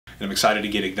and I'm excited to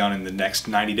get it done in the next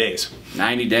 90 days.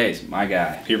 90 days, my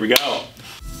guy. Here we go.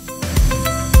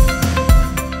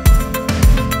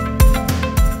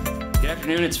 Good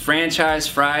afternoon, it's Franchise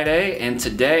Friday, and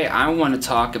today I want to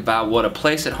talk about what a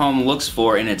place at home looks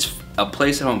for, and it's a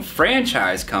place at home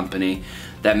franchise company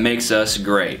that makes us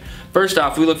great. First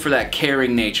off, we look for that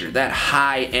caring nature, that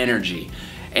high energy.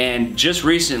 And just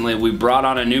recently we brought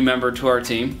on a new member to our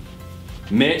team,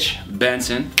 Mitch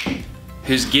Benson,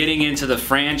 who's getting into the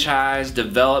franchise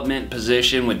development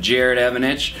position with Jared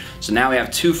Evanich. So now we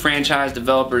have 2 franchise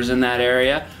developers in that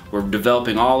area. We're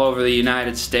developing all over the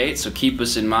United States, so keep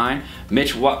us in mind.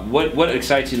 Mitch, what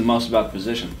excites you the most about the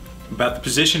position? About the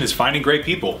position is finding great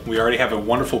people. We already have a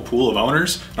wonderful pool of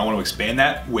owners, and I want to expand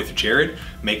that with Jared,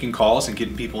 making calls and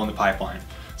getting people in the pipeline.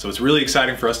 So it's really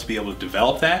exciting for us to be able to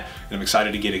develop that, and I'm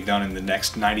excited to get it done in the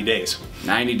next 90 days.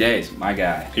 90 days, my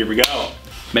guy. Here we go.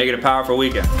 Make it a powerful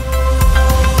weekend.